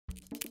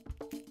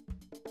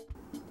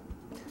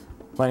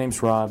My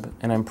name's Rob,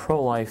 and I'm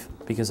pro-life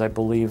because I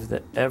believe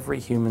that every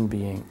human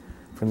being,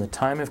 from the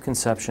time of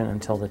conception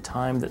until the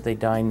time that they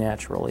die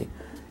naturally,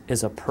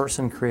 is a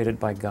person created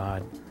by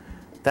God.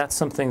 That's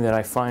something that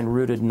I find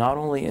rooted not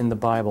only in the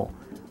Bible,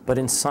 but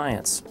in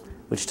science,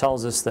 which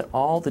tells us that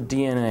all the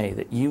DNA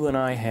that you and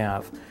I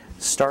have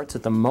starts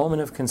at the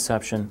moment of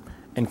conception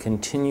and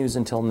continues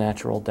until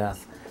natural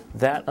death.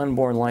 That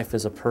unborn life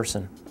is a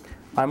person.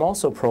 I'm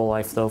also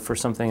pro-life, though, for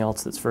something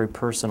else that's very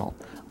personal.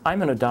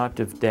 I'm an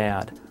adoptive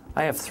dad.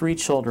 I have 3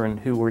 children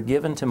who were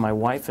given to my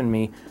wife and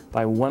me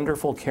by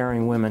wonderful,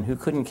 caring women who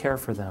couldn't care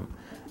for them.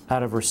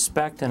 Out of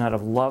respect and out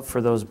of love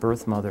for those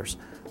birth mothers,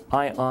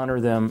 I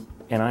honor them,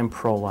 and I'm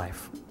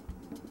pro-life.